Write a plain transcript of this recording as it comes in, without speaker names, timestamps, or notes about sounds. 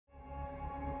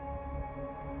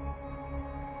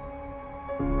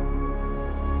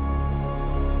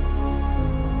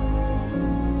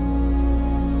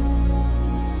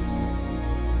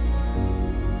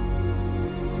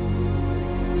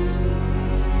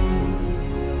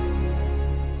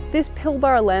This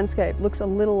Pilbara landscape looks a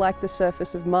little like the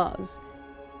surface of Mars.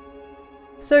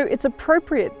 So it's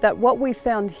appropriate that what we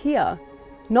found here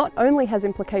not only has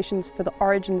implications for the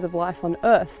origins of life on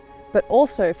Earth, but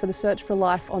also for the search for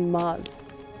life on Mars.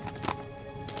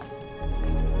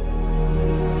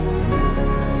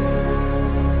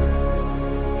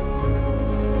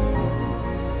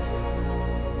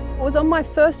 It was on my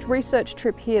first research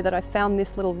trip here that I found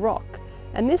this little rock.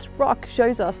 And this rock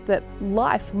shows us that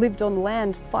life lived on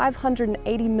land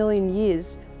 580 million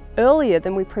years earlier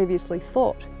than we previously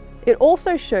thought. It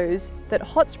also shows that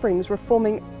hot springs were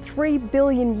forming 3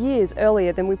 billion years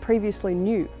earlier than we previously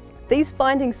knew. These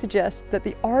findings suggest that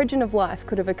the origin of life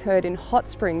could have occurred in hot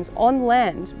springs on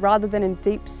land rather than in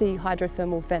deep sea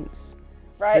hydrothermal vents.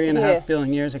 Right 3.5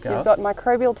 billion years ago. You've got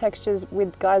microbial textures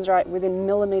with geyserite within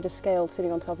millimetre scale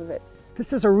sitting on top of it.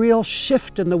 This is a real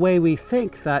shift in the way we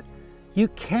think that you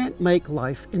can't make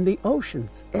life in the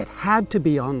oceans. It had to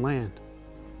be on land.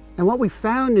 And what we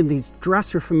found in these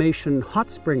dresser formation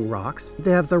hot spring rocks,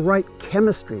 they have the right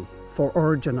chemistry for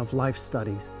origin of life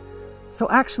studies. So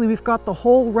actually we've got the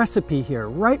whole recipe here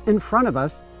right in front of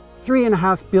us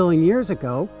 3.5 billion years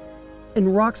ago in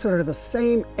rocks that are the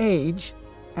same age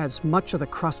as much of the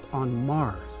crust on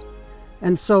Mars.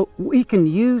 And so we can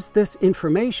use this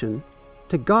information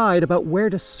to guide about where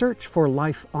to search for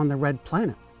life on the red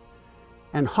planet.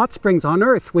 And hot springs on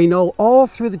Earth, we know all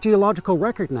through the geological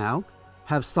record now,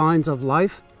 have signs of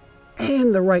life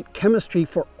and the right chemistry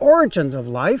for origins of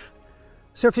life.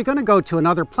 So if you're going to go to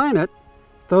another planet,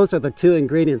 those are the two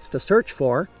ingredients to search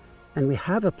for. And we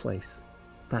have a place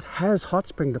that has hot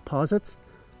spring deposits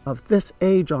of this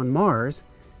age on Mars.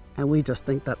 And we just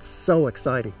think that's so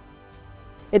exciting.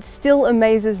 It still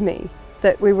amazes me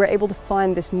that we were able to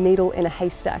find this needle in a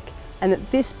haystack, and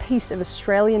that this piece of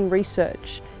Australian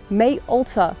research may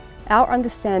alter our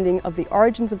understanding of the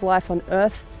origins of life on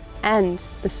Earth and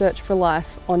the search for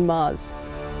life on Mars.